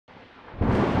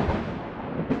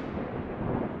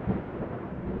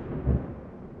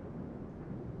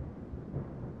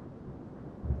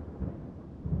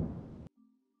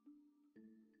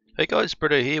Hey guys,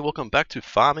 Britto here. Welcome back to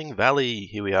Farming Valley.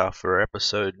 Here we are for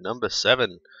episode number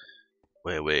 7,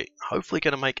 where we're hopefully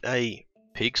going to make a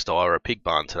pigsty or a pig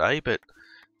barn today. But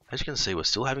as you can see, we're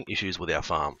still having issues with our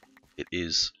farm. It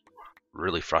is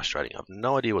really frustrating. I have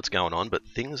no idea what's going on, but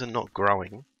things are not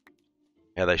growing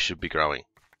how they should be growing.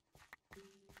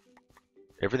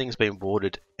 Everything's been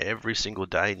watered every single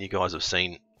day, and you guys have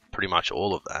seen pretty much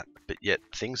all of that. But yet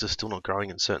things are still not growing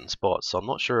in certain spots. So I'm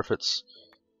not sure if it's...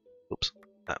 Oops.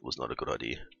 That was not a good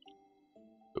idea.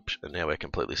 Oops, and now we're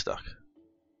completely stuck.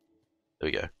 There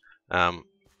we go.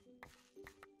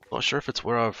 Not sure if it's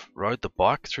where I've rode the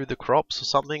bike through the crops or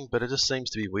something, but it just seems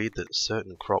to be weird that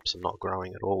certain crops are not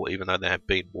growing at all, even though they have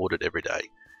been watered every day.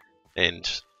 And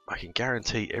I can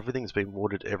guarantee everything's been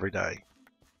watered every day.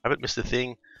 I haven't missed a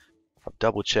thing. I've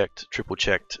double checked, triple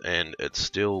checked, and it's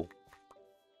still...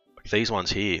 Like these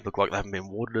ones here look like they haven't been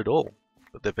watered at all,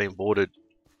 but they've been watered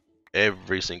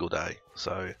every single day.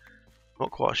 So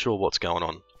not quite sure what's going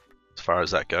on as far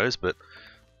as that goes, but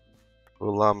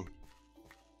we'll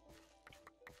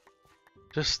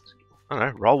just, I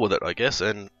don't know, roll with it, I guess,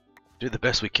 and do the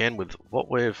best we can with what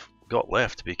we've got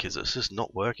left, because it's just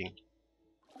not working.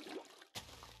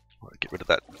 Right, get rid of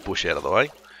that bush out of the way.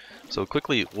 So we'll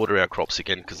quickly water our crops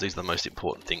again, because these are the most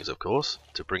important things, of course,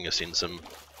 to bring us in some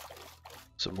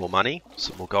more money,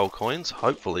 some more gold coins.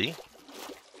 Hopefully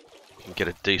we can get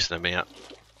a decent amount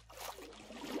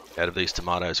out of these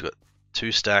tomatoes. We've got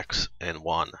 2 stacks and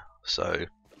 1, so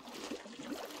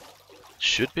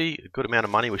should be a good amount of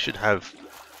money. We should have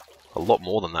a lot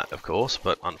more than that, of course,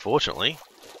 but unfortunately,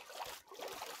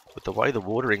 with the way the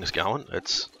watering's going,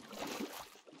 it's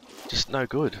just no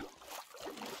good.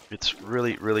 It's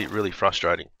really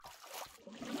frustrating.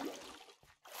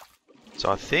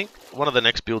 So I think one of the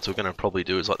next builds we're going to probably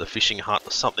do is like the fishing hut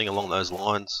or something along those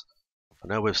lines. I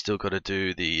know we've still got to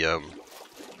do the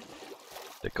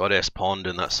goddess pond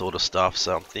and that sort of stuff,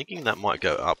 so I'm thinking that might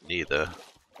go up near the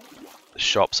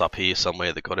shops up here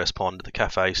somewhere. The goddess pond, the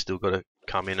cafe still got to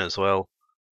come in as well.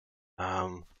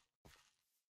 Town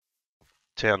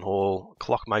hall,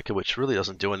 clockmaker, which really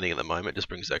doesn't do anything at the moment, just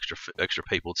brings extra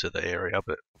people to the area,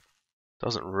 but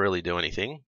doesn't really do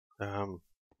anything.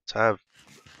 Let's have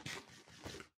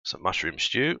some mushroom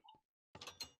stew.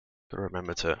 Gotta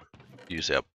remember to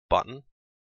use our button.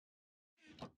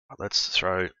 Let's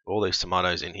throw all these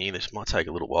tomatoes in here. This might take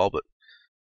a little while, but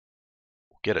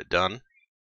we'll get it done.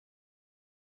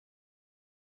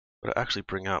 But it actually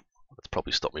bring up... It's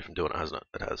probably stopped me from doing it, hasn't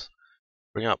it? It has.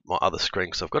 Bring up my other screen,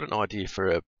 because I've got an idea for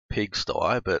a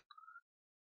pigsty, but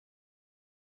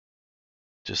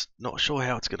just not sure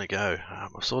how it's going to go.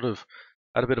 I've sort of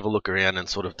had a bit of a look around and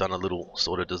sort of done a little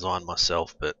sort of design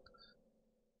myself, but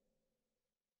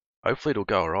hopefully it'll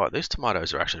go alright. These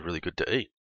tomatoes are actually really good to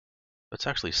eat. Let's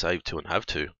actually save 2 and have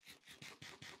 2.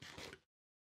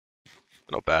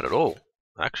 Not bad at all,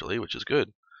 actually, which is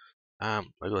good. Maybe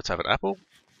let's have an apple.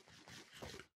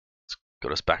 It's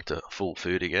got us back to full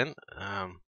food again.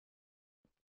 Trying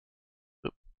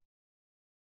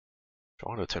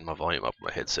to turn my volume up on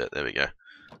my headset. There we go.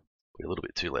 Be a little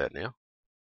bit too loud now.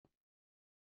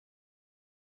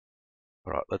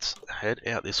 Alright, let's head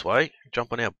out this way.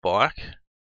 Jump on our bike.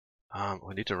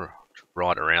 We need to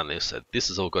ride around this. So this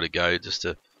has all got to go just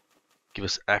to give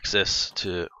us access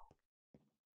to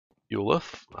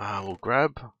Ulif. We'll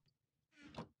grab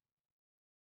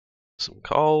some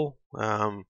coal.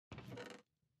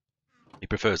 He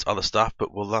prefers other stuff,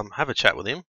 but we'll have a chat with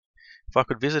him. If I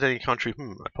could visit any country,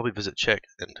 I'd probably visit Czech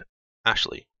and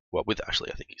Ashley. Well, with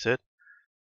Ashley, I think he said.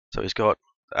 So he's got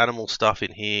animal stuff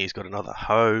in here. He's got another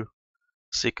hoe,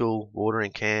 sickle,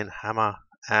 watering can, hammer,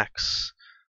 axe,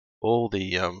 all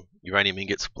the uranium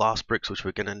ingots, blast bricks, which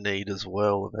we're going to need as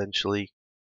well eventually.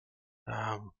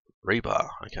 Rebar,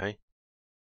 okay.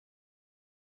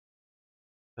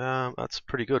 That's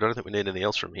pretty good. I don't think we need anything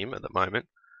else from him at the moment.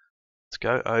 Let's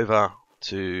go over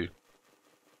to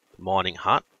the mining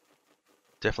hut.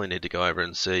 Definitely need to go over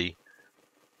and see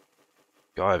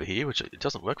guy over here, which it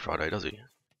doesn't work Friday, does he?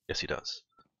 Yes, he does.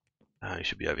 He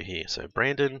should be over here. So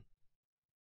Brandon,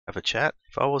 have a chat.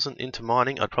 If I wasn't into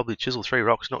mining, I'd probably chisel 3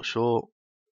 rocks. Not sure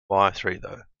why 3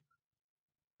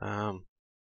 though.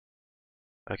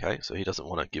 Okay, so he doesn't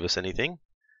want to give us anything.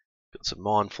 Got some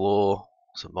mine floor,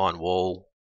 some mine wall,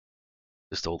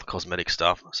 just all the cosmetic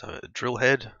stuff. So a drill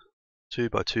head,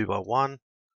 2x2x1.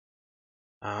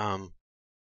 Mining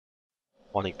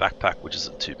backpack, which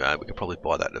isn't too bad. We could probably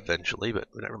buy that eventually, but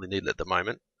we don't really need it at the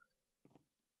moment.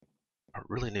 I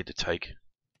really need to take...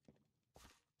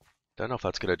 Don't know if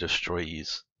that's going to destroy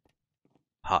his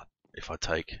hut if I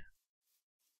take...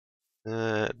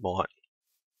 it might.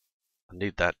 I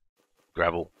need that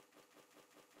gravel.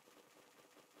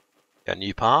 our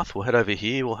new path. We'll head over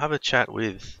here. We'll have a chat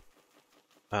with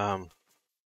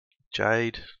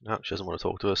Jade. No, she doesn't want to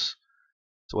talk to us.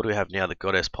 So what do we have now? The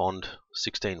Goddess Pond.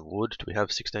 16 wood. Do we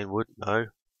have 16 wood? No.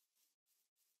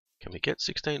 Can we get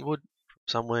 16 wood from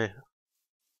somewhere?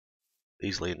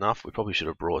 Easily enough. We probably should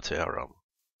have brought our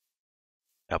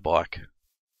bike.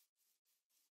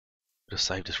 Would have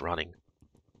saved us running.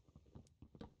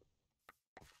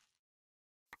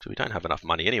 So we don't have enough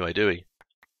money anyway, do we?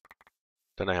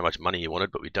 Don't know how much money you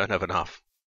wanted, but we don't have enough.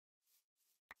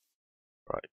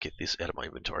 Right, get this out of my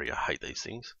inventory. I hate these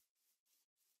things.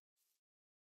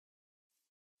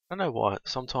 I don't know why.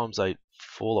 Sometimes they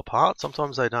fall apart,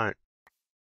 sometimes they don't.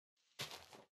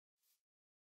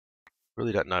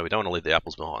 Really don't know. We don't want to leave the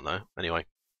apples behind though. Anyway,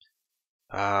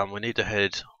 we need to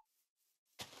head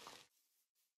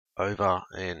over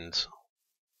and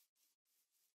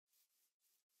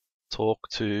talk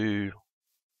to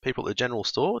people at the general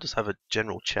store. Just have a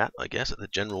general chat, I guess, at the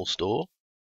general store.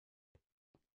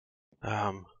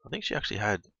 I think she actually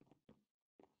had.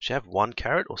 She have one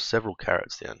carrot or several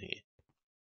carrots down here,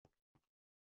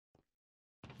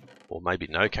 or maybe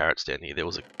no carrots down here. There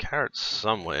was a carrot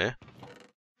somewhere,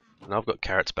 and I've got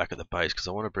carrots back at the base because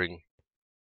I want to bring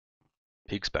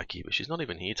pigs back here. But she's not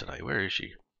even here today. Where is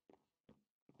she?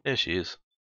 There she is.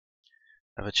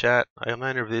 Have a chat. I am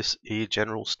owner of this here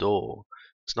general store.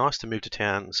 It's nice to move to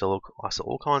town and I sell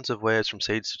all kinds of wares from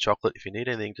seeds to chocolate. If you need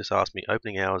anything, just ask me.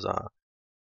 Opening hours are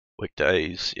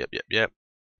weekdays. Yep.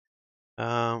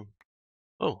 Oh,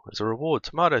 there's a reward.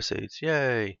 Tomato seeds.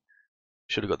 Yay.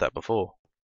 Should have got that before.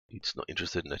 He's not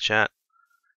interested in a chat.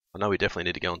 I know we definitely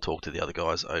need to go and talk to the other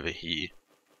guys over here.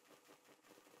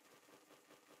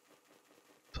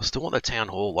 So I still want the town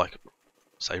hall, like,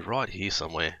 say right here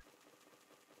somewhere.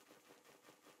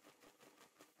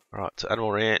 Alright, so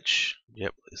Animal Ranch.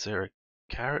 Yep, is there a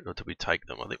carrot or did we take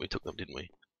them? I think we took them, didn't we?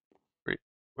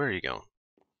 Where are you going?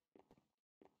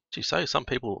 Gee, say some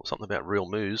people something about real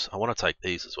moose. I want to take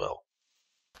these as well.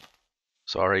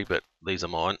 Sorry, but these are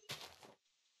mine.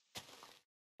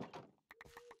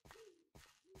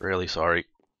 Really sorry.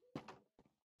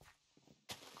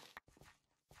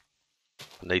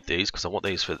 I need these because I want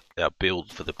these for our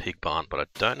build for the pig barn, but I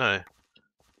don't know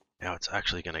how it's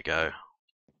actually going to go.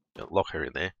 I'll lock her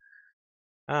in there.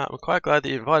 I'm quite glad that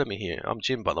you invited me here. I'm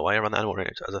Jim, by the way. I run the Animal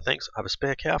Ranch. As a thanks, I have a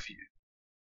spare cow for you.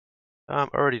 I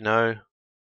already know.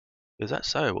 Is that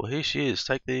so? Well, here she is.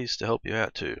 Take these to help you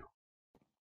out too.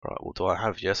 Right, well, do I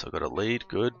have? Yes, I've got a lead.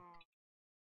 Good.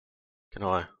 Can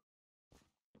I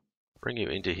bring you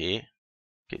into here?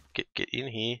 Get in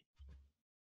here.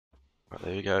 Right,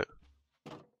 there we go.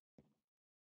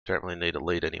 Don't really need a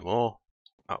lead anymore.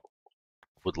 Oh,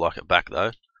 would like it back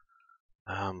though.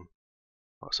 Got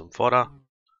some fodder.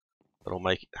 That'll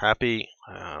make it happy.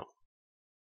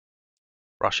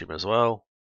 Brush him as well.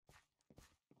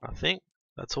 I think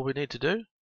that's all we need to do.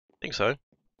 I think so.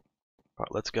 Right,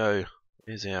 let's go.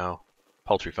 Here's our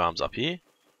poultry farms up here.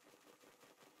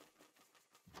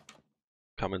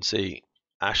 Come and see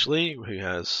Ashley, who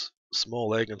has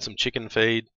small egg and some chicken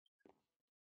feed.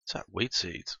 What's that? Wheat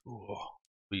seeds. Ooh,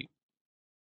 we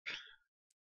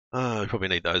probably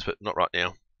need those, but not right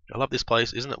now. I love this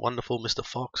place. Isn't it wonderful, Mr.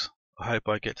 Fox? I hope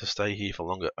I get to stay here for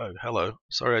longer. Oh, hello.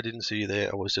 Sorry I didn't see you there.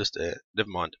 I was just there. Never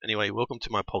mind. Anyway, welcome to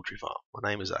my poultry farm. My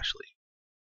name is Ashley.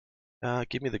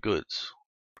 Give me the goods.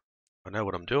 I know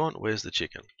what I'm doing. Where's the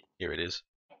chicken? Here it is.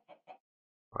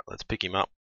 Right, let's pick him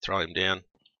up. Throw him down.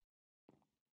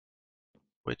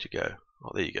 Where'd you go?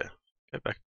 Oh, there you go. Go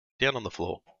back down on the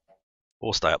floor.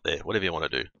 Or stay up there. Whatever you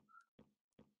want to do.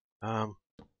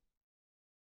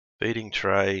 Feeding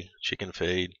tray. Chicken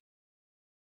feed.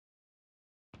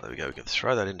 There we go. We can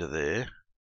throw that into there.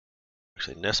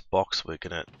 Actually, nest box we're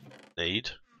going to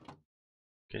need.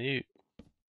 Can you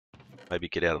maybe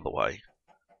get out of the way?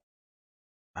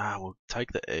 We'll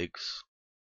take the eggs.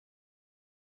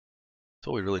 That's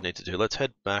all we really need to do. Let's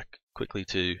head back quickly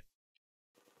to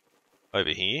over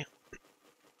here.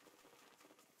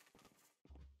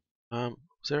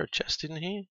 Is there a chest in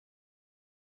here?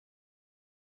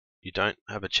 You don't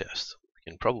have a chest.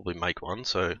 We can probably make one,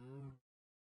 so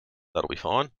that'll be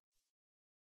fine.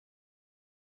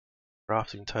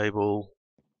 Crafting table.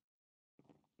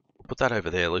 We'll put that over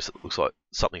there. At least it looks like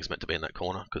something's meant to be in that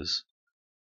corner, because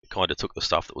we kind of took the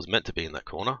stuff that was meant to be in that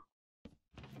corner.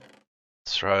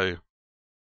 Let's throw.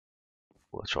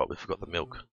 Well, that's right, we forgot the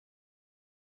milk.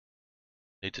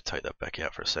 Need to take that back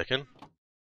out for a second.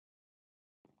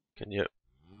 Can you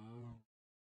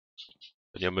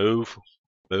move?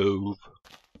 Move.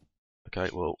 Okay,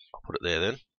 well, I'll put it there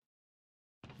then.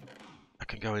 I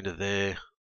can go into there.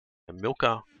 A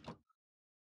milker.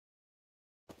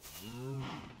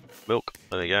 milk.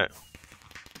 There we go.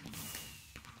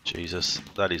 Jesus,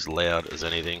 that is loud as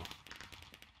anything.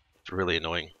 It's really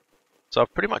annoying. So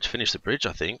I've pretty much finished the bridge,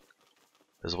 I think,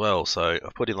 as well. So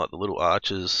I've put in like the little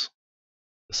arches,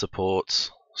 the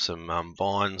supports, some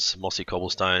vines, mossy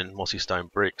cobblestone, mossy stone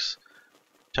bricks.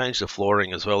 Changed the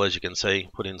flooring as well, as you can see.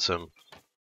 Put in some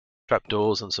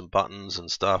trapdoors and some buttons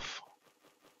and stuff.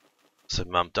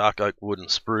 Some dark oak wood and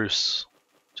spruce,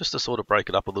 just to sort of break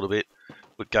it up a little bit.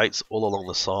 With gates all along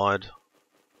the side,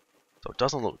 so it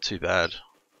doesn't look too bad.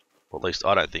 Or at least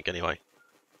I don't think anyway.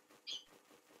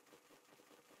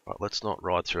 Right, let's not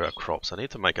ride through our crops. I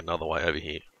need to make another way over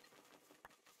here.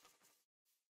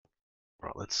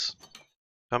 Right, let's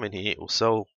come in here. We'll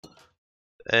sell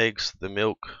the eggs, the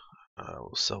milk.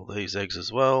 We'll sell these eggs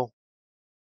as well.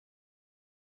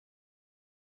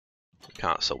 We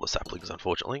can't sell the saplings,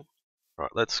 unfortunately.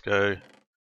 Right, let's go.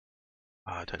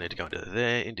 I don't need to go into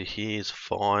there. Into here is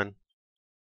fine.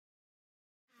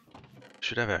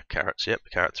 Should have our carrots. Yep, the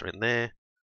carrots are in there.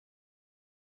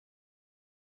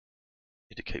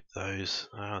 Need to keep those.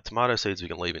 Tomato seeds we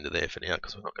can leave into there for now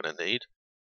because we're not going to need.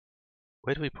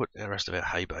 Where do we put the rest of our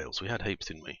hay bales? We had heaps,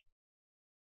 didn't we?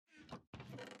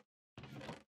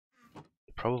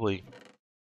 Probably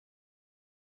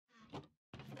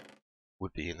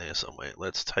would be in there somewhere.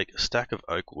 Let's take a stack of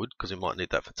oak wood because we might need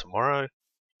that for tomorrow.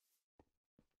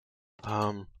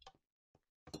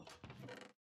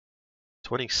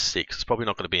 26. It's probably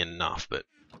not going to be enough, but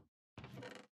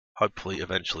hopefully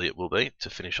eventually it will be to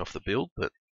finish off the build.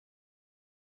 But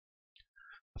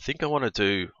I think I want to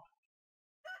do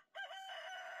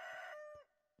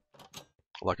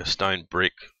like a stone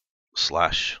brick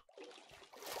slash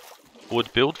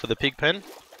wood build for the pig pen.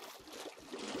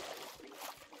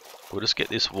 We'll just get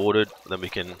this watered, then we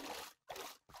can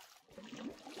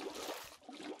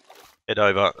head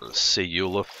over and see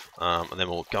Uluf, and then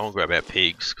we'll go and grab our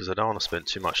pigs because I don't want to spend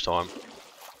too much time.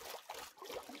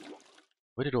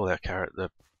 Where did all our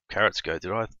carrots go?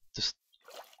 Did I just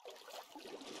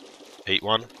eat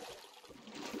one?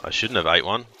 I shouldn't have ate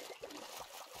one.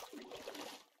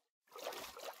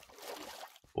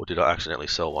 Or did I accidentally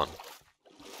sell one?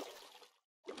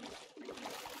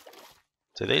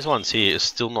 So these ones here are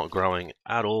still not growing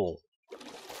at all.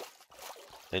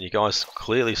 And you guys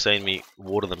clearly seen me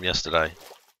water them yesterday.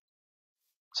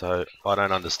 So I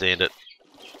don't understand it.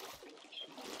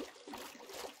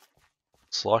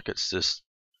 It's like it's just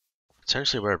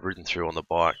potentially where I've ridden through on the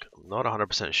bike. I'm not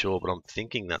 100% sure, but I'm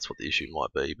thinking that's what the issue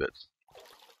might be. But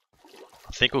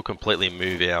I think we'll completely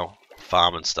move our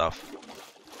farm and stuff.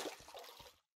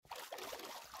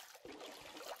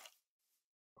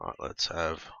 Alright, let's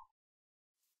have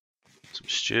some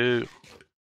stew.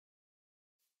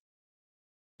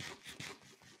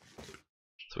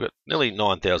 So we've got nearly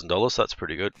 $9,000, so that's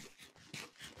pretty good.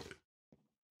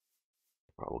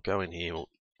 Right, we'll go in here, we'll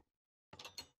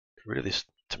get rid of this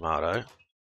tomato.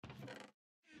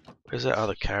 Where's that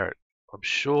other carrot? I'm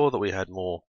sure that we had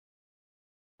more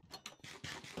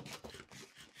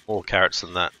carrots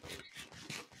than that.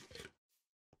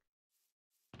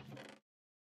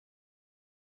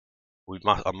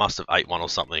 I must have ate one or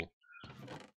something.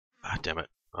 Ah, damn it.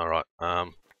 Alright,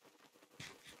 let's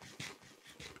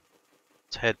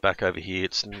head back over here.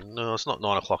 No, it's not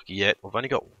 9 o'clock yet. We've only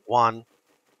got one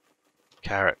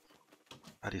carrot.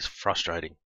 That is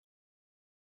frustrating.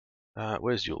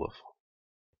 Where's Uluf?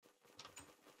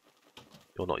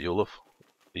 You're not Uluf.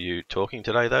 Are you talking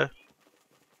today, though?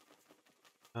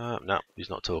 No, he's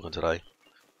not talking today.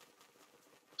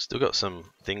 Still got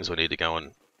some things we need to go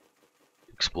and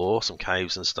explore, some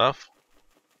caves and stuff.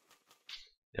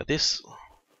 Now this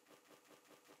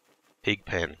pig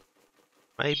pen,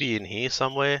 maybe in here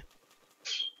somewhere.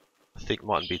 I think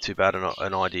mightn't be too bad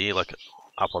an idea, like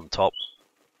up on top.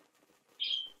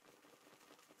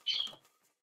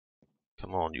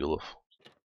 Come on, Uluf.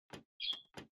 I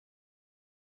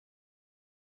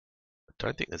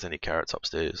don't think there's any carrots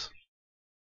upstairs.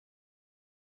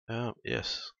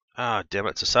 Yes. Ah, damn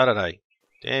it, it's a Saturday.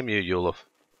 Damn you, Uluf.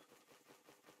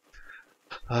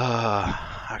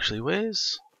 Actually,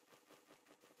 where's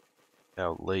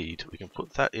our lead? We can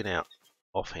put that in our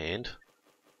offhand.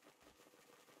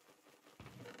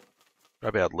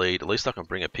 Grab our lead. At least I can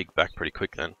bring a pig back pretty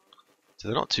quick then. So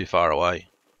they're not too far away.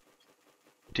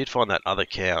 We did find that other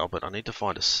cow, but I need to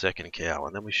find a second cow,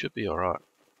 and then we should be alright.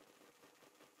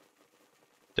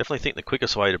 Definitely think the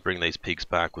quickest way to bring these pigs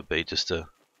back would be just to...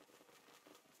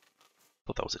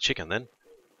 Thought that was a chicken then.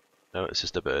 No, it's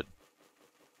just a bird.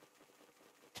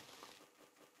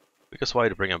 Quickest way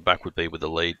to bring them back would be with the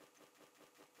lead.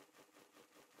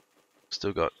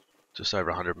 Still got just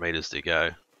over 100 meters to go.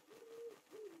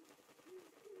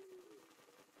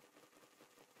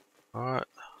 Alright.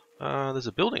 There's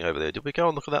a building over there. Did we go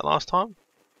and look at that last time?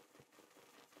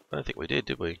 I don't think we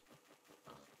did we?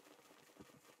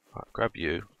 Alright, grab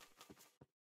you.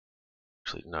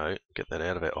 Actually, no. Get that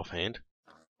out of our offhand.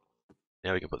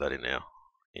 Now we can put that in now.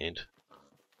 And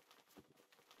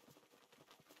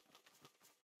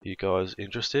you guys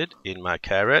interested in my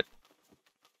carrot?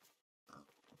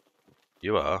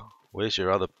 You are. Where's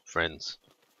your other friends?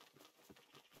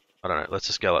 I don't know. Let's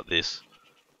just go like this.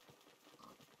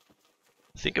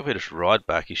 I think if we just ride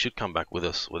back, he should come back with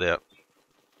us without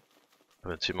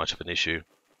having too much of an issue.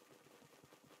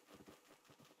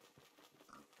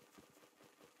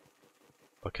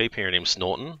 I keep hearing him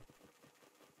snorting.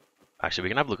 Actually, we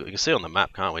can have a look. We can see on the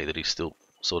map, can't we, that he's still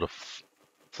sort of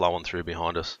flowing through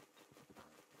behind us.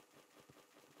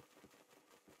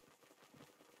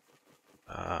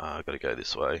 I've got to go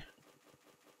this way.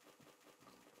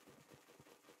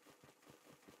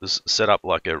 Just set up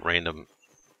like a random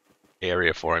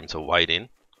area for him to wait in.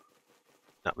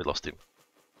 No, we lost him.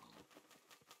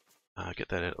 Get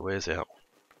that out. Where's out?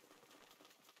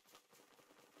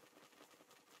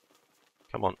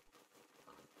 Come on.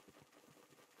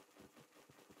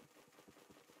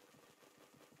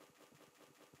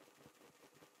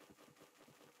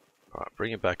 Alright,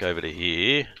 bring him back over to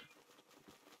here.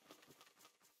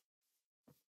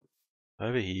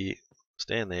 Over here.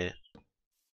 Stand there.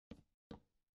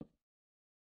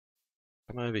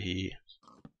 Come over here.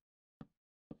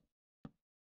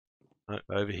 No,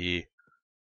 over here.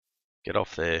 Get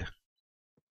off there.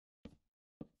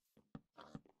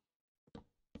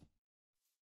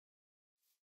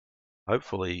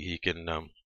 Hopefully he can, can't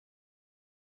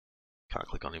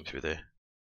click on him through there.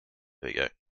 There we go.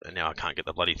 And now I can't get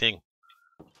the bloody thing.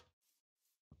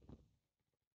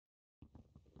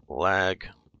 Lag.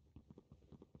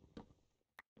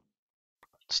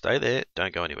 Stay there,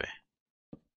 don't go anywhere.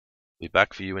 Be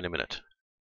back for you in a minute.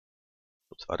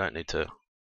 Oops, I don't need to...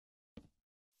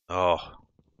 Oh.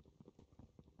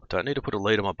 I don't need to put a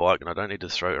lead on my bike and I don't need to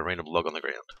throw a random log on the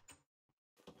ground.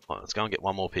 Right, let's go and get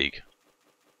one more pig.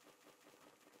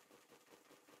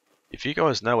 If you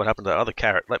guys know what happened to that other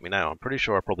carrot, let me know. I'm pretty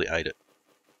sure I probably ate it.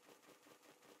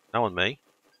 Knowing me.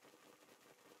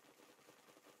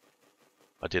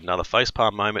 I did another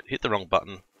facepalm moment, hit the wrong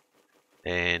button,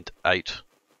 and ate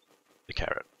the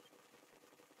carrot.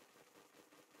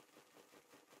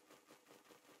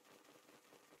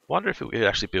 Wonder if we could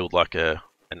actually build like an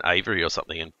aviary or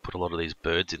something and put a lot of these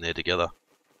birds in there together.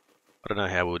 I don't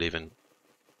know how we would even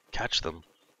catch them.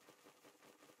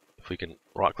 If we can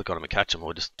right click on them and catch them,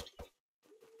 or just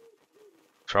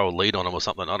throw a lead on them or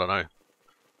something, I don't know.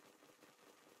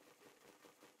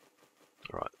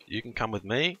 Alright, you can come with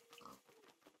me.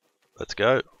 Let's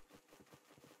go.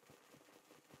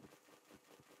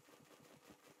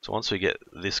 So once we get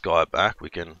this guy back, we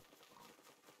can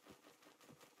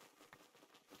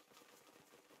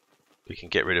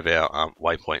get rid of our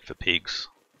waypoint for pigs.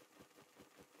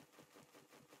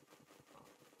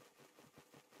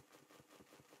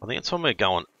 I think it's when we're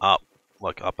going up,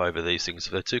 like up over these things.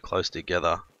 If they're too close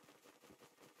together,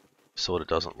 sort of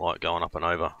doesn't like going up and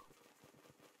over.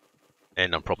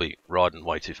 And I'm probably riding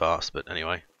way too fast, but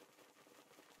anyway.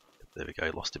 There we go,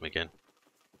 lost him again.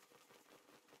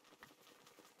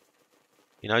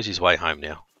 He knows his way home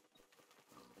now.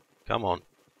 Come on.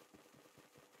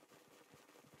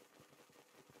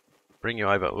 Bring you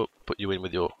over. Oop, put you in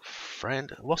with your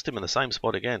friend. Lost him in the same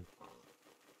spot again.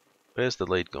 Where's the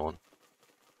lead gone?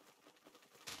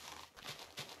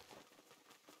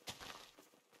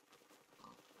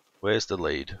 Where's the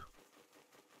lead?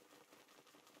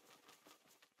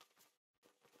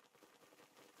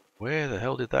 Where the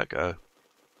hell did that go?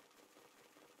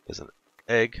 There's an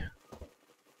egg.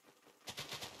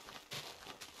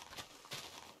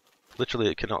 Literally,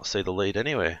 it cannot see the lead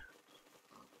anywhere.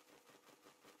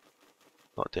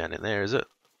 Not down in there, is it?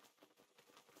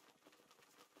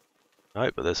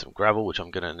 Nope, but there's some gravel, which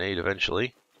I'm going to need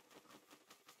eventually.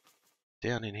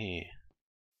 Down in here.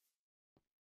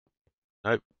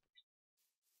 Nope.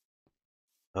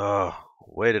 Oh,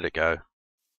 where did it go?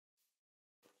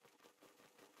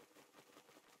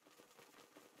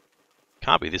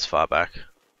 Can't be this far back.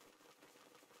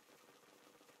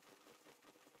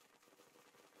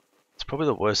 It's probably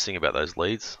the worst thing about those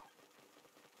leads.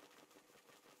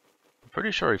 I'm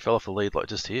pretty sure he fell off a lead like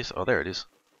just here. Oh, there it is.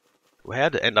 We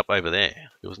had to end up over there.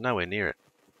 It was nowhere near it.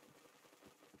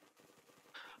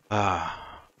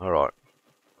 Alright.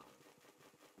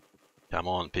 Come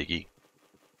on, piggy.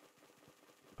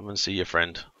 Come and see your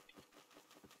friend.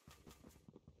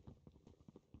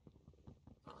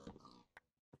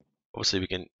 Obviously we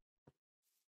can...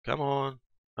 Come on.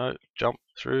 No, jump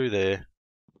through there.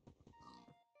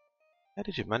 How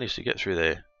did you manage to get through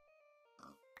there?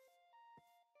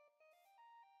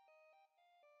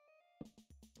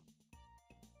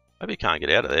 Maybe you can't get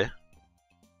out of there.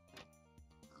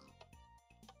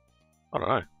 I don't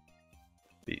know.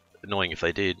 Be annoying if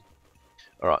they did.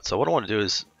 Alright, so what I want to do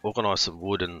is organise some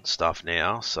wood and stuff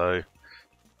now. So,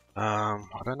 I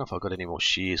don't know if I've got any more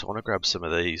shears. I want to grab some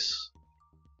of these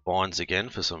vines again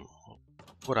for some...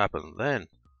 What happened then?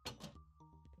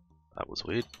 That was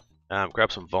weird.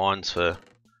 Grab some vines for...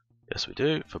 Yes, we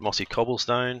do. For mossy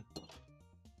cobblestone.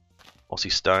 Mossy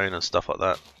stone and stuff like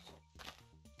that.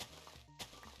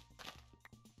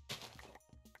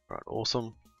 Right,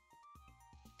 awesome.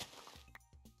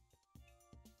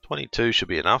 22 should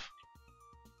be enough.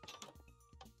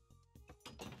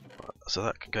 Right, so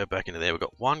that can go back into there. We've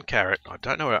got one carrot. I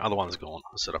don't know where our other one's gone.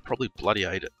 I said I probably bloody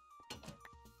ate it.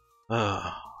 Okay,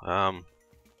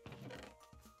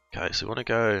 so we want to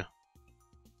go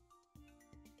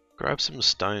grab some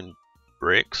stone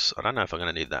bricks. I don't know if I'm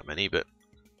going to need that many, but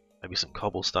maybe some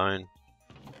cobblestone.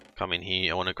 Come in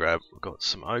here. I want to grab, we've got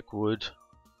some oak wood.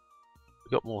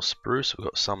 We've got more spruce. We've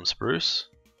got some spruce.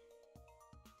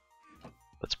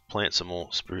 Let's plant some more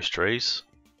spruce trees.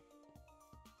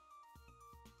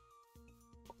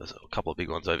 There's a couple of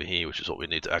big ones over here, which is what we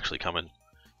need to actually come and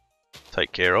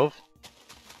take care of.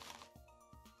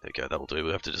 There we go, that'll do.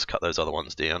 We'll have to just cut those other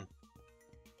ones down.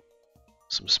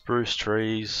 Some spruce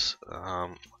trees.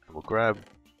 And we'll grab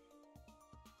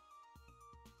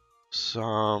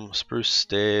some spruce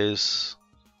stairs.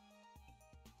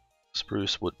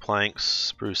 Spruce wood planks.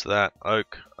 Spruce that.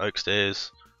 Oak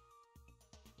stairs.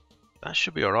 That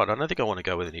should be alright. I don't think I want to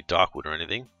go with any dark wood or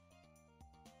anything.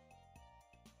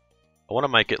 I want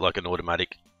to make it like an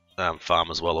automatic farm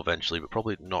as well eventually, but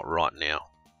probably not right now.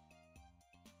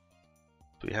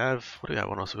 Do we have... What do we have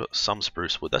on us? We've got some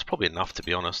spruce wood. That's probably enough, to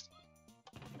be honest.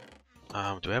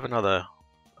 Do we have another...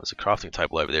 There's a crafting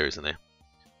table over there, isn't there?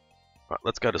 Right,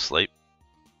 let's go to sleep.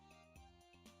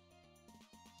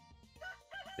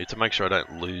 Need to make sure I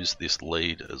don't lose this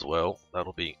lead as well.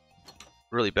 That'll be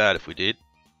really bad if we did.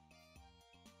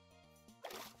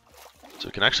 So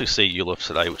we can actually see Ulif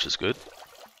today, which is good.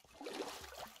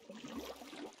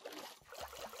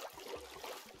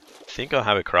 I think I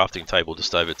have a crafting table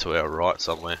just over to our right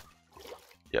somewhere.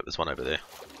 Yep, there's one over there.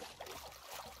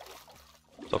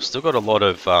 So I've still got a lot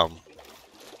of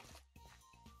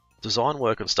design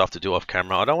work and stuff to do off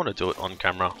camera. I don't want to do it on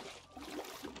camera.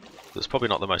 It's probably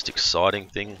not the most exciting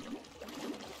thing.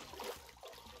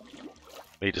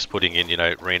 Me just putting in, you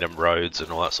know, random roads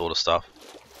and all that sort of stuff.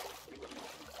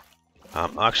 I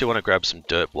actually want to grab some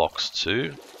dirt blocks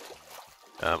too.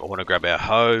 I want to grab our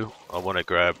hoe. I want to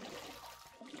grab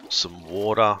some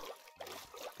water,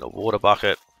 a water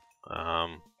bucket.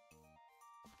 Grab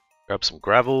some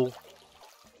gravel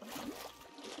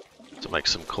to make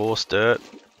some coarse dirt.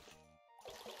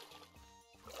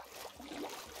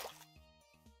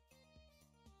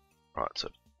 Right, so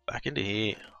back into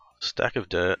here, stack of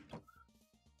dirt.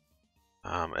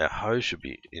 Our hoe should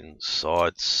be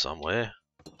inside somewhere.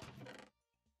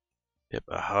 Yep,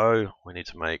 a hoe. We need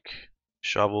to make a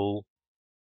shovel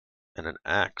and an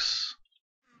axe.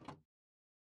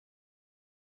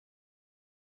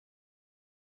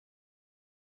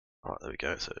 Alright, there we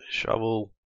go. So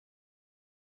shovel,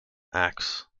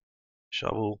 axe,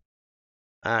 shovel,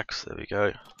 axe. There we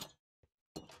go.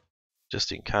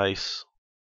 Just in case.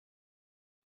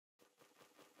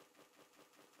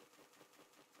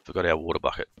 Forgot our water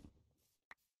bucket.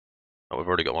 Oh, we've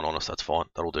already got one on us. That's fine.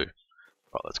 That'll do.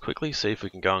 Right, let's quickly see if we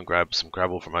can go and grab some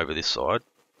gravel from over this side.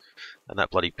 And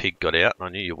that bloody pig got out, and I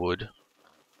knew you would.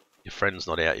 Your friend's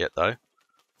not out yet, though.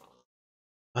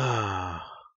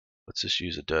 Let's just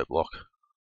use a dirt block.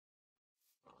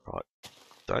 Right,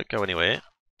 don't go anywhere.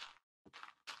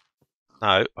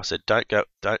 No, I said don't go,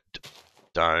 don't.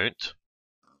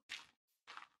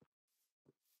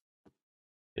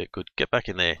 Yeah, good, get back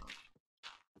in there.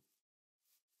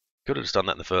 Could have just done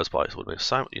that in the first place, wouldn't we?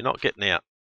 So, you're not getting out.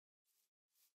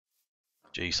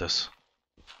 Jesus.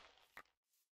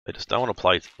 They just don't want to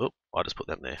play. Oh, I just put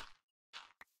them there.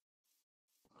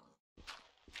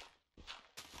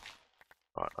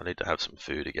 Right, I need to have some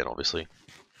food again, obviously.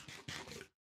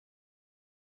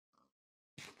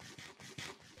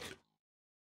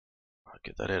 Right,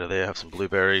 get that out of there, have some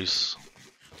blueberries.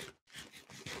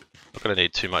 Not going to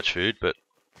need too much food, but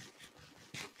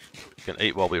we can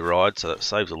eat while we ride, so that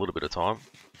saves a little bit of time.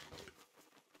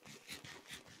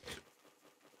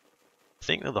 I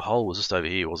think that the hole was just over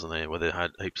here, wasn't there, where they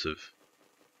had heaps of...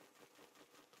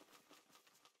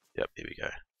 Yep, here we go.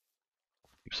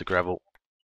 Heaps of gravel.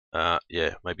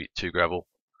 Yeah, maybe 2 gravel.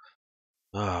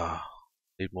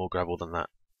 Need more gravel than that.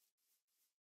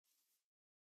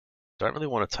 Don't really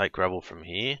want to take gravel from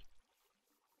here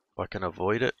if I can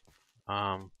avoid it.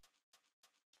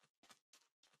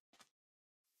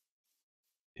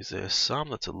 Is there some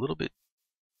that's a little bit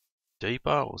deeper,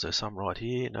 or is there some right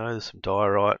here? No, there's some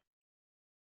diorite.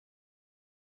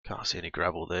 Can't see any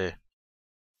gravel there.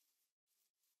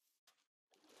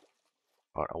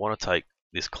 Alright, I want to take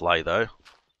this clay though.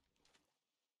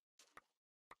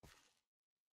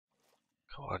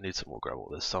 God, I need some more gravel.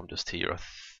 There's some just here, I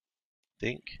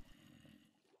think.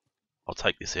 I'll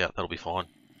take this out, that'll be fine.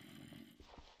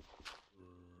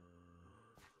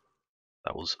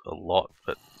 That was a lot,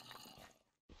 but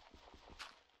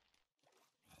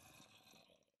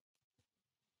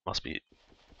must be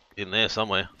in there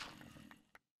somewhere.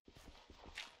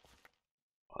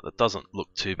 That doesn't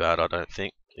look too bad, I don't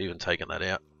think, even taking that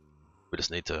out. We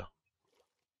just need to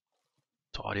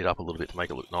tidy it up a little bit to make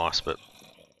it look nice, but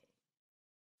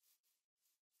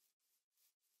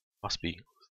must be,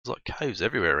 there's like caves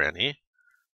everywhere around here.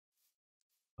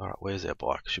 Alright, where's our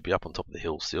bike? Should be up on top of the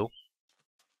hill still.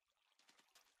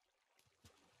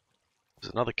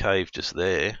 There's another cave just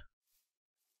there.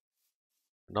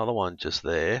 Another one just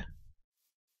there.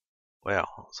 Wow,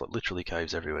 it's like literally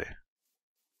caves everywhere.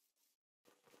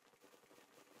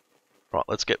 Right,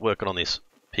 let's get working on this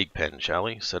pig pen, shall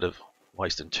we? Instead of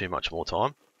wasting too much more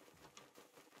time.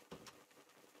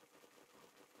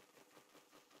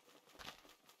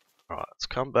 Alright, let's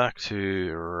come back to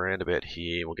around about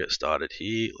here. We'll get started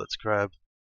here. Let's grab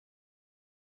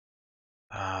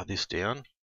this down.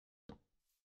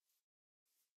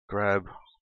 Grab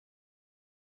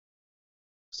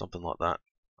something like that.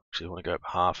 Actually, I want to grab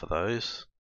half of those.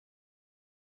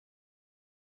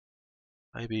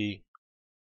 Maybe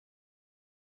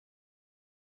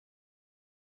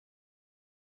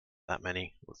that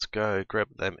many. Let's go grab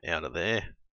them out of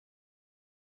there.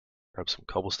 Grab some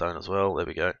cobblestone as well. There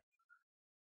we go.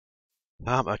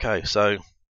 Okay, so I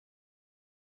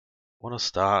want to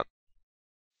start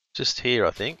just here,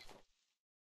 I think.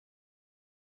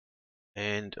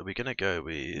 And are we going to go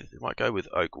with, we might go with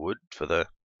oak wood for the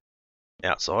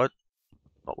outside.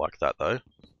 Not like that though.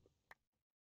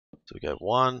 So we go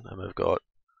 1, and we've got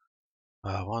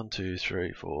 1, 2,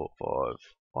 3, 4, 5.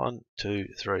 1, 2,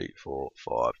 3, 4,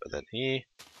 5. And then here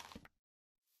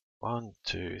 1,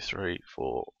 2, 3,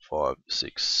 4, 5,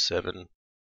 6, 7,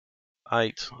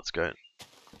 8. Let's go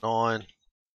 9.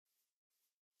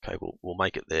 Okay, we'll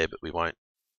make it there, but we won't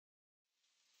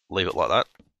leave it like that.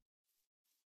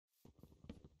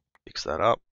 Fix that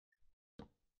up.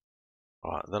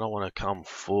 Alright, then I want to come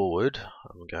forward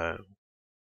and go.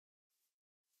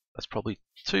 That's probably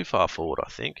too far forward, I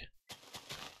think.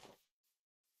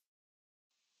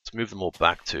 Let's move them all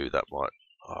back to that might.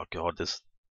 Oh god, there's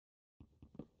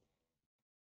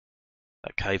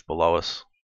that cave below us.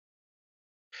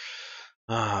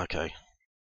 Okay.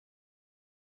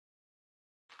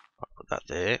 I'll put that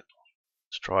there.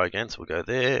 Let's try again. So we'll go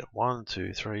there. 1,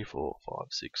 2, 3, 4, 5,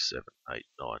 6, 7, 8,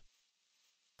 9.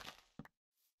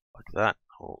 Like that.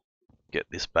 We'll get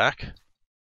this back. Get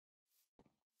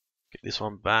this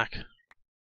one back.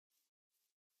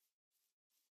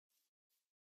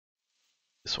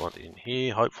 This one in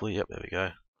here, hopefully. Yep, there we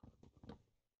go.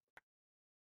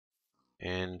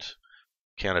 And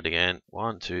count it again.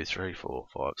 1, 2, 3, 4,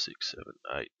 5, 6, 7,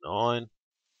 8, 9.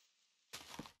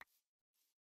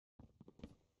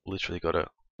 Literally got to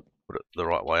put it the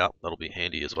right way up. That'll be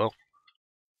handy as well.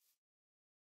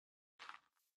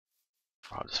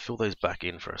 Alright, just fill these back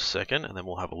in for a second and then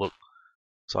we'll have a look.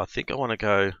 So I think I want to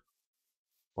go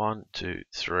 1, 2,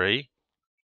 3.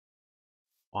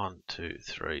 1, 2,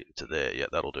 3 to there. Yeah,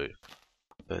 that'll do.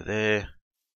 So there.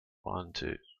 1,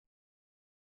 2.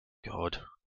 God.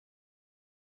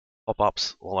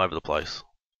 Pop-ups all over the place.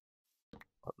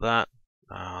 Like that.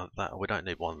 That we don't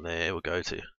need one there. We'll go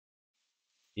to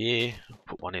here.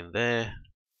 Put one in there.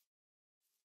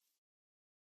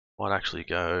 Might actually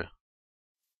go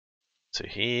to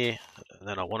here, and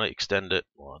then I want to extend it.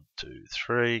 1, 2,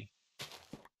 3.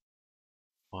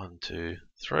 1, 2,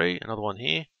 3. Another one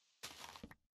here.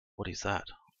 What is that?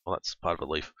 Well, that's part of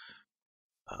a leaf.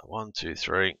 1, 2,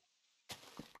 3.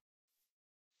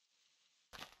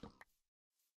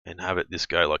 And have it this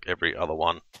go like every other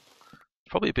one. It's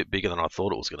probably a bit bigger than I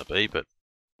thought it was going to be, but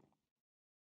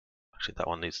actually that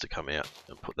one needs to come out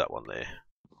and put that one there.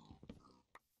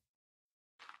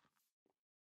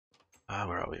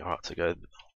 Where are we? Alright, so go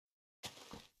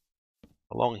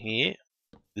along here.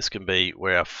 This can be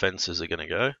where our fences are going to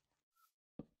go.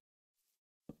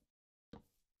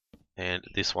 And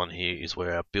this one here is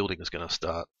where our building is going to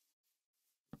start.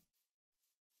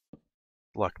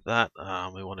 Like that.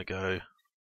 We want to go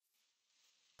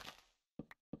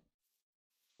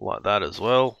like that as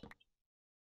well.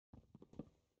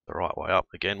 The right way up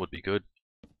again would be good.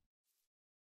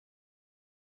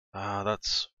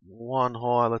 That's one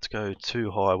high. Let's go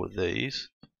two high with these.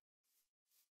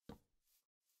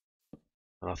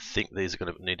 And I think these are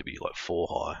going to need to be like four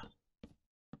high.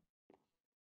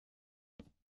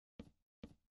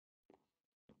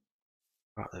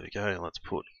 Right, there we go. And let's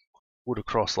put wood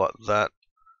across like that,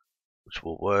 which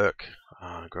will work.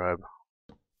 Grab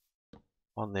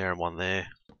one there and one there.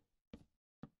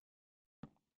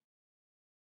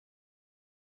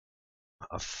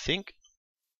 I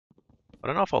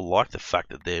don't know if I like the fact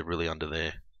that they're really under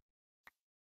there.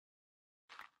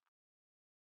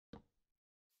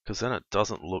 Because then it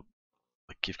doesn't look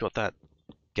like you've got that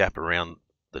gap around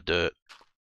the dirt.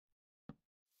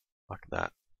 Like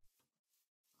that.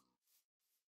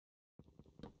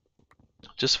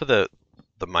 Just for the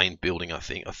main building, I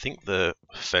think the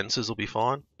fences will be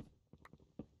fine.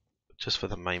 Just for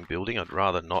the main building, I'd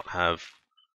rather not have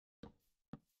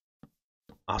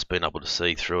us being able to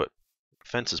see through it.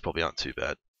 Fences probably aren't too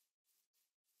bad.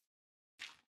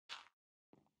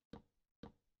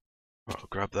 Right, I'll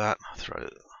grab that, throw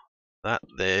that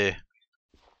there.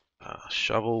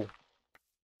 Shovel. I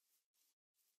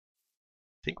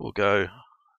think we'll go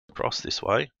across this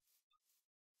way.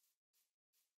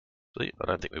 See, I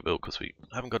don't think we will because we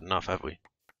haven't got enough, have we?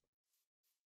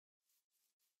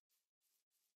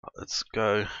 Right, let's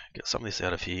go get some of this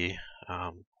out of here.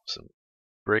 Some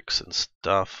bricks and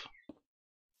stuff.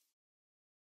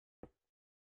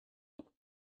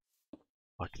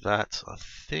 Like that. I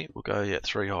think we'll go, yeah,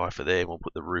 3 high for there and we'll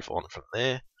put the roof on from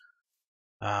there.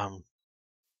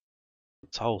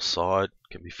 This whole side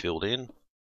can be filled in.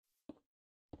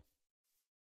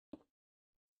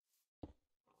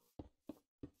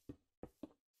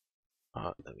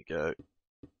 Alright, there we go.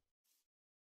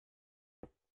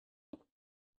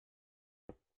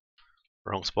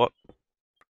 Wrong spot.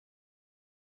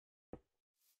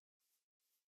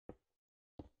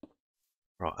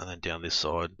 Right, and then down this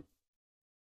side.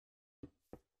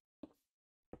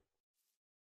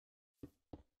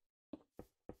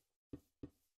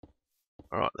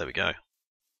 Alright, there we go.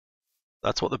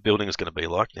 That's what the building is going to be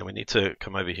like. Now we need to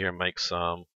come over here and make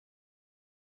some...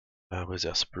 where's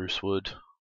our spruce wood?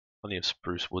 Plenty of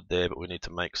spruce wood there, but we need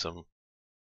to make some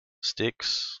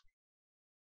sticks.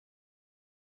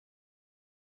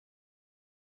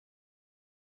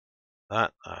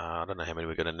 That, I don't know how many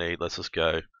we're going to need. Let's just go,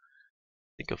 I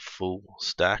think a full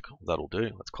stack. That'll do.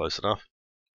 That's close enough.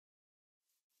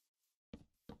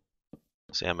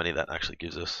 See how many that actually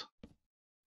gives us.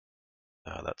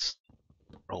 That's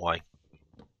wrong way.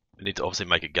 We need to obviously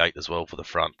make a gate as well for the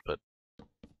front, but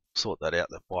sort that out.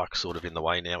 The bike's sort of in the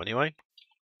way now anyway.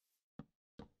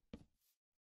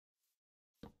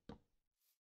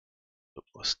 Oops,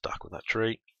 we're stuck with that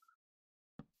tree.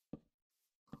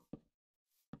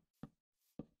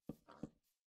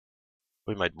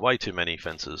 We made way too many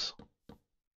fences.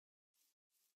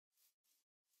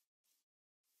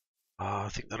 I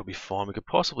think that'll be fine. We could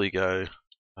possibly go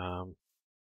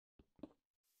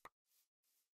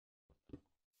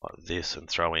like this and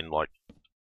throw in like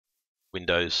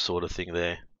windows sort of thing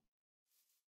there.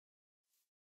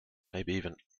 Maybe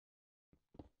even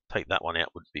take that one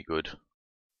out would be good.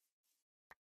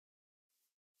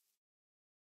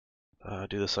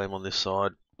 Do the same on this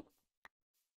side.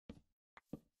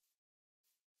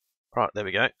 Right, there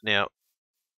we go. Now,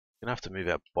 we're going to have to move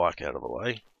our bike out of the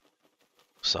way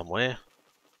somewhere.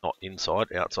 Not inside,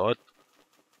 outside.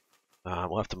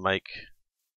 We'll have to make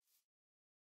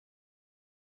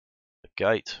a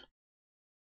gate.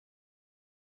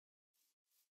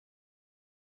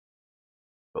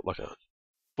 Got like a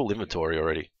full inventory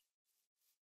already.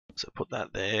 So put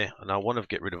that there. And I want to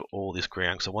get rid of all this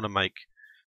ground because I want to make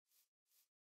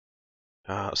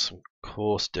some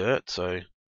coarse dirt. So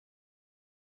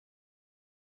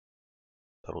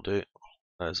that'll do.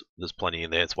 There's plenty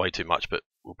in there. It's way too much, but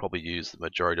we'll probably use the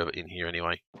majority of it in here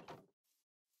anyway.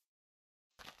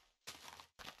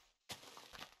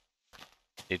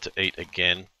 Need to eat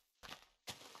again.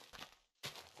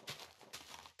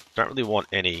 Don't really want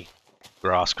any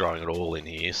grass growing at all in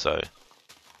here, so I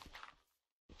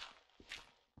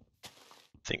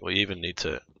think we even need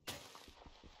to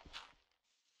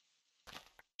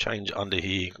change under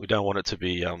here. We don't want it to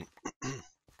be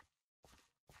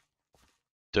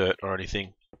dirt or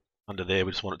anything under there.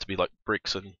 We just want it to be like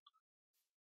bricks and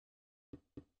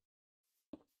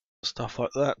stuff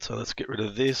like that. So let's get rid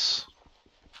of this.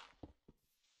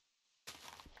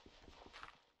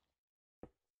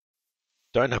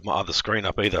 Don't have my other screen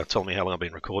up either. Tell me how long I've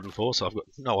been recording for, so I've got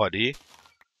no idea.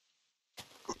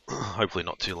 Hopefully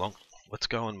not too long. Let's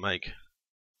go and make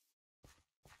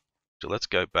So let's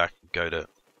go back and go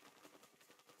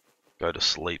to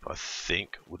sleep. I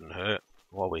think wouldn't hurt.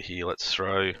 While we're here, let's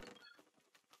throw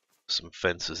some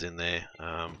fences in there.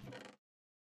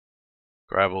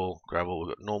 Gravel.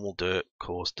 We've got normal dirt,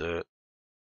 coarse dirt.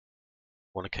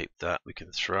 Want to keep that. We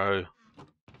can throw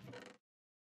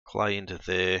clay into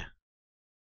there.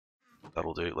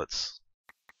 That'll do. Let's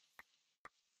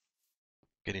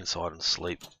get inside and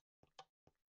sleep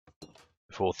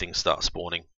before things start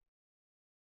spawning.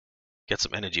 Get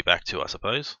some energy back too, I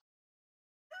suppose.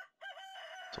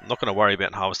 So I'm not going to worry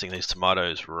about harvesting these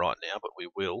tomatoes right now, but we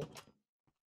will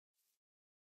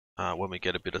when we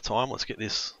get a bit of time. Let's get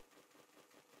this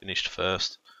finished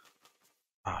first.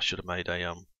 I should have made a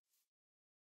That's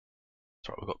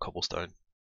right, we've got cobblestone.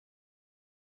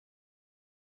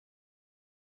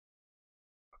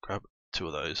 I'll grab 2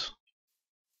 of those.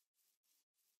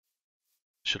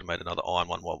 Should have made another iron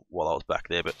one while I was back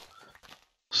there, but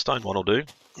stone one will do.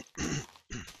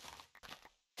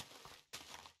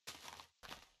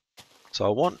 So I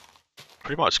want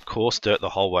pretty much coarse dirt the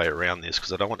whole way around this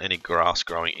because I don't want any grass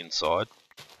growing inside.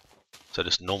 So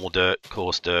just normal dirt,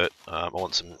 coarse dirt. I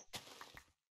want some,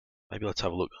 maybe let's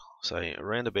have a look, say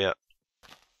around about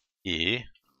here.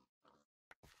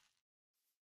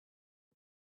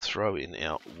 Throw in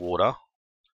our water.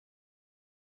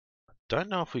 I don't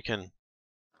know if we can,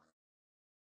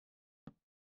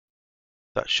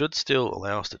 that should still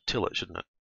allow us to till it, shouldn't it?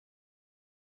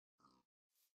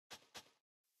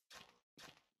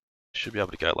 Should be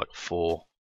able to go like 4.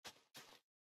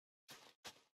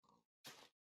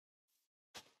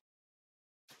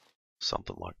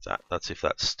 Something like that. That's if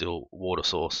that's still water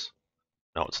source.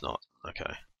 No, it's not.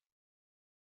 Okay.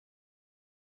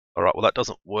 Alright, well that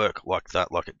doesn't work like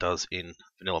that like it does in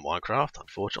vanilla Minecraft,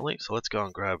 unfortunately. So let's go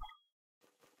and grab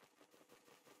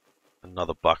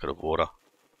another bucket of water.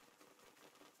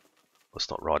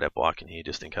 Let's not ride our bike in here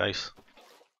just in case.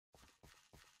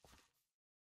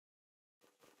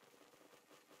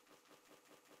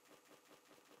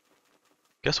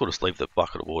 Guess we'll just leave the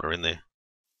bucket of water in there.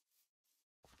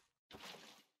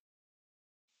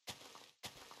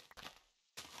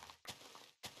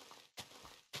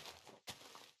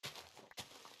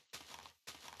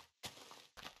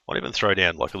 Might even throw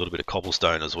down like a little bit of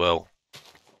cobblestone as well.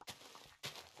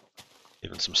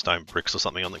 Even some stone bricks or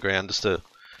something on the ground just to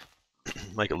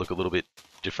make it look a little bit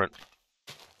different.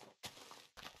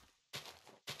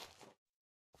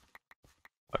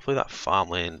 Hopefully that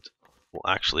farmland will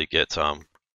actually get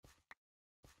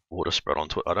water spread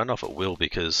onto it. I don't know if it will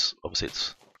because obviously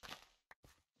it's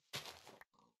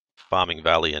Farming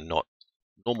Valley and not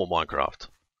normal Minecraft.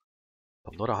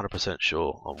 I'm not 100%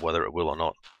 sure on whether it will or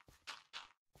not.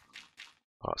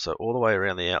 Alright, so all the way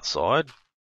around the outside.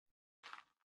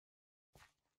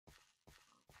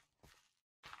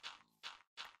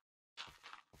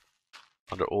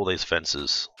 Under all these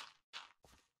fences.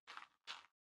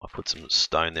 I put some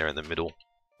stone there in the middle.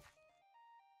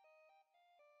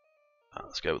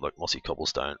 Let's go with like mossy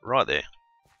cobblestone right there.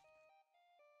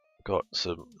 Got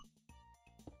some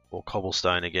more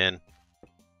cobblestone again.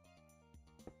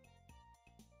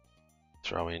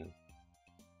 Throw in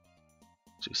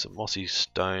some mossy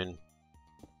stone,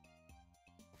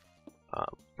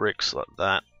 bricks like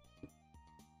that.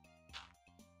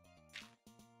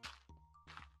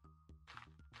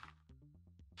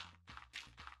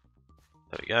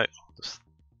 There we go. Just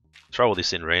throw all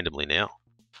this in randomly now.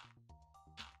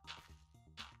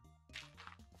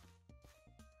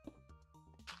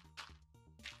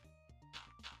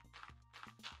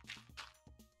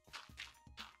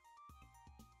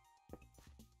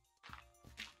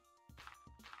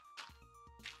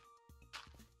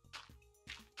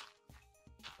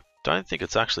 Don't think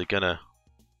it's actually gonna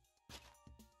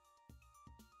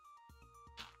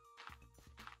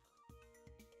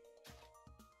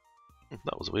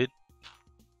that was weird.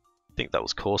 I think that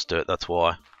was coarse dirt, that's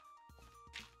why.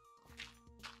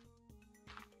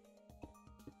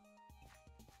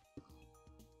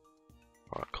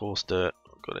 Alright, coarse dirt.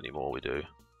 Got any more? We do.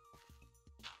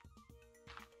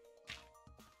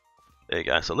 There you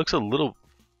go. So it looks a little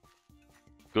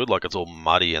good, like it's all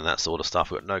muddy and that sort of stuff.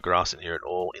 We've got no grass in here at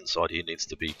all. Inside here needs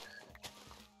to be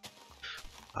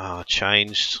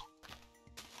changed.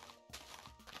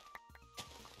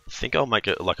 I think I'll make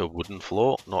it like a wooden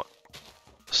floor, not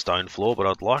a stone floor, but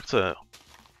I'd like to...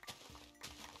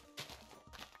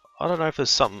 I don't know if there's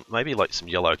something, maybe like some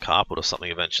yellow carpet or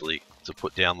something eventually to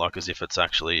put down, like as if it's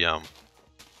actually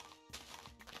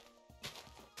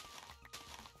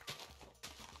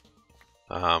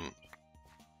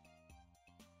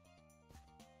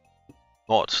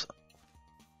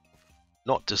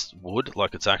not just wood,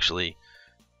 like it's actually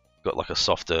got like a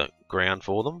softer ground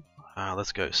for them.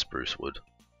 Let's go spruce wood.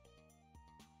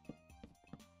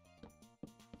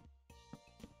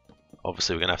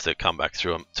 Obviously, we're gonna have to come back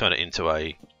through and turn it into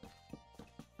a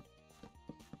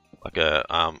like a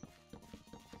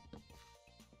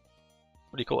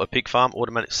what do you call it? A pig farm,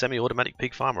 automatic, semi-automatic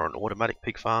pig farm, or an automatic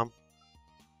pig farm.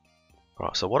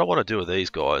 Right. So what I want to do with these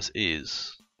guys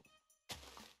is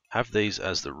have these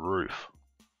as the roof,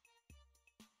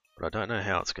 but I don't know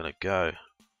how it's gonna go.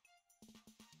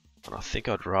 And I think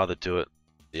I'd rather do it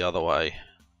the other way,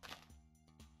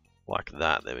 like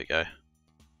that. There we go.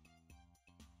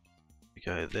 We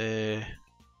go there.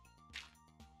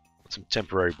 Put some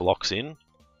temporary blocks in.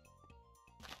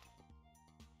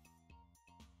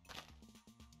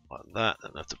 Like that,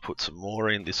 and I have to put some more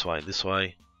in this way and this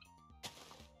way.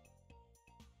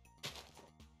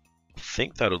 I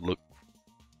think that would look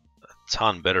a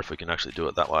ton better if we can actually do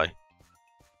it that way.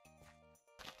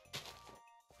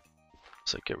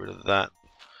 So get rid of that.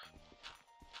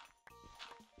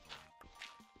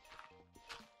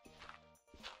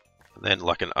 And then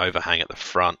like an overhang at the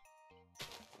front.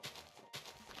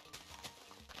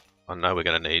 I know we're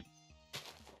going to need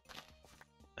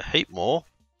a heap more.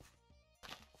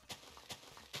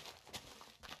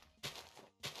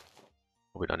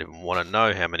 We don't even want to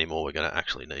know how many more we're going to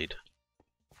actually need.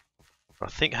 But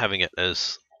I think having it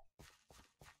as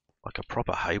like a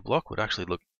proper hay block would actually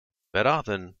look better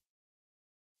than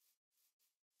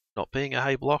not being a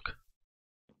hay block,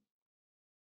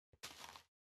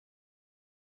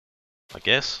 I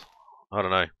guess. I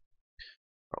don't know.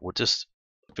 We'll just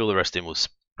fill the rest in with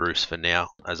spruce for now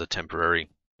as a temporary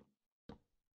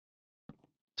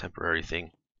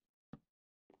thing.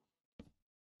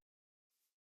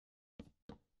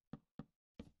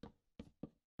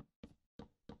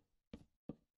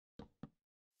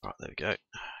 Right, there we go.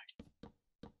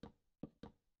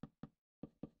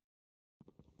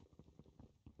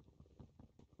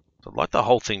 So I'd like the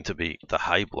whole thing to be the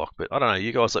hay block, but I don't know,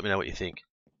 you guys let me know what you think.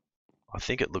 I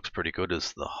think it looks pretty good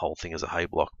as the whole thing as a hay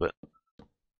block, but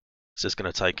it's just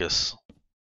going to take us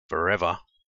forever.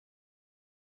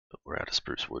 But we're out of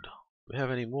spruce wood. Do we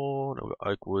have any more? No, we've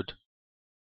got oak wood.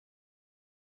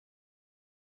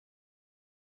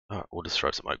 Alright, we'll just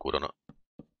throw some oak wood on it.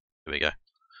 There we go.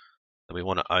 And we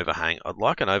want an overhang. I'd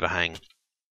like an overhang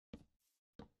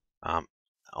on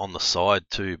the side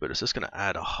too, but it's just going to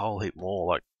add a whole heap more.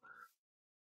 Like,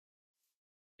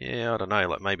 yeah, I don't know,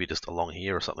 like maybe just along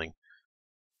here or something.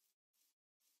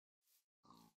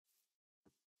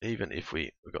 Even if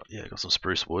we've got some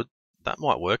spruce wood, that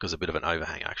might work as a bit of an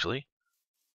overhang actually,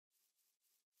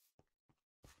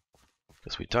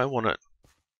 because we don't want it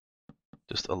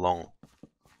just along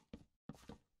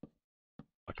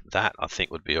like that. I think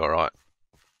would be all right.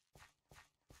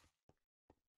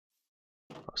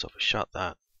 So if we shut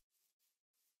that,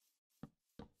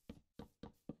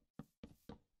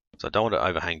 so I don't want to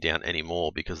overhang down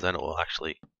anymore because then it will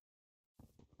actually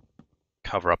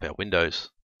cover up our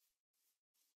windows.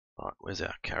 Alright, where's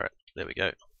our carrot? There we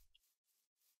go.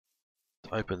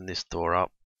 Let's open this door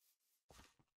up.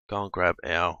 Go and grab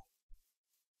our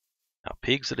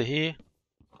pigs that are here.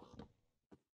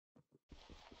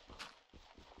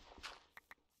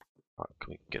 Alright,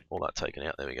 can we get all that taken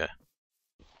out? There we go.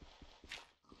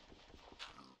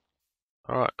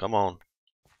 Alright, come on.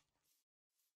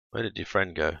 Where did your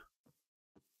friend go?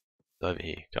 It's over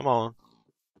here. Come on.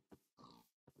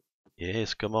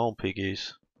 Yes, come on,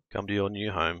 piggies. Come to your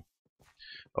new home.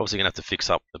 Obviously going to have to fix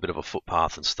up a bit of a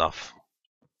footpath and stuff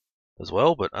as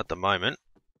well, but at the moment,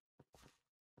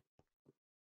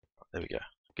 there we go.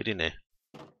 Get in there.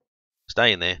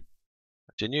 Stay in there.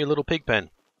 It's your new little pig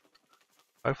pen.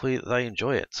 Hopefully they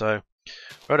enjoy it. So,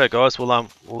 righto guys,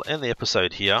 we'll end the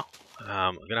episode here.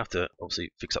 I'm going to have to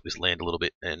obviously fix up this land a little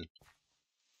bit and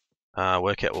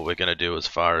work out what we're going to do as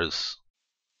far as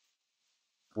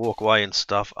walkway and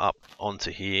stuff up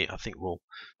onto here. I think we'll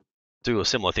do a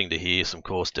similar thing to here, some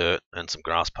coarse dirt and some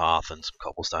grass path and some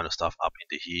cobblestone and stuff up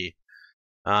into here.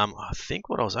 I think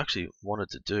what I was actually wanted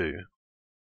to do,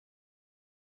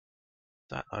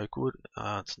 that oak wood,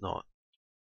 it's not.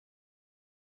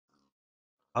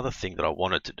 Other thing that I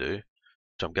wanted to do,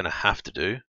 which I'm going to have to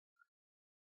do,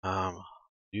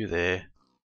 you there,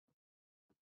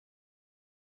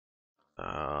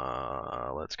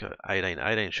 let's go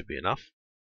 18 should be enough.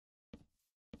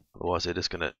 Otherwise they're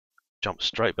just going to jump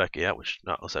straight back out, which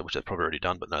they've probably already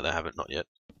done, but no, they haven't, not yet.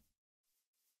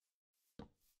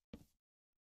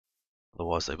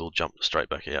 Otherwise they will jump straight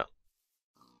back out.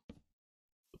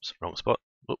 Oops, wrong spot.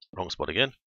 Oops, wrong spot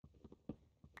again.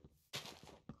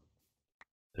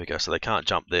 There we go, so they can't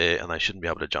jump there and they shouldn't be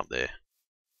able to jump there.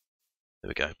 There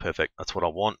we go, perfect, that's what I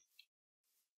want.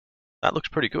 that looks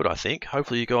pretty good, I think.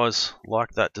 Hopefully you guys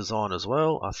like that design as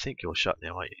well. I think you're shut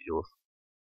now, aren't you?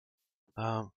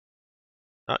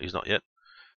 No, he's not yet.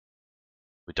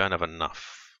 We don't have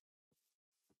enough.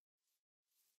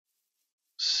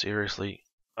 Seriously?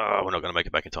 Oh, we're not going to make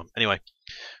it back in time. Anyway,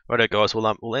 righto guys,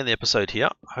 we'll end the episode here.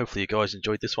 Hopefully you guys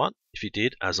enjoyed this one. If you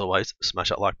did, as always, smash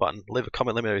that like button. Leave a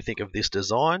comment, let me know what you think of this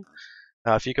design.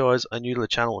 If you guys are new to the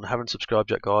channel and haven't subscribed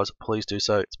yet, guys, please do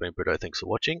so. It's been Britto. Thanks for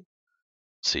watching.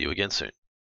 See you again soon.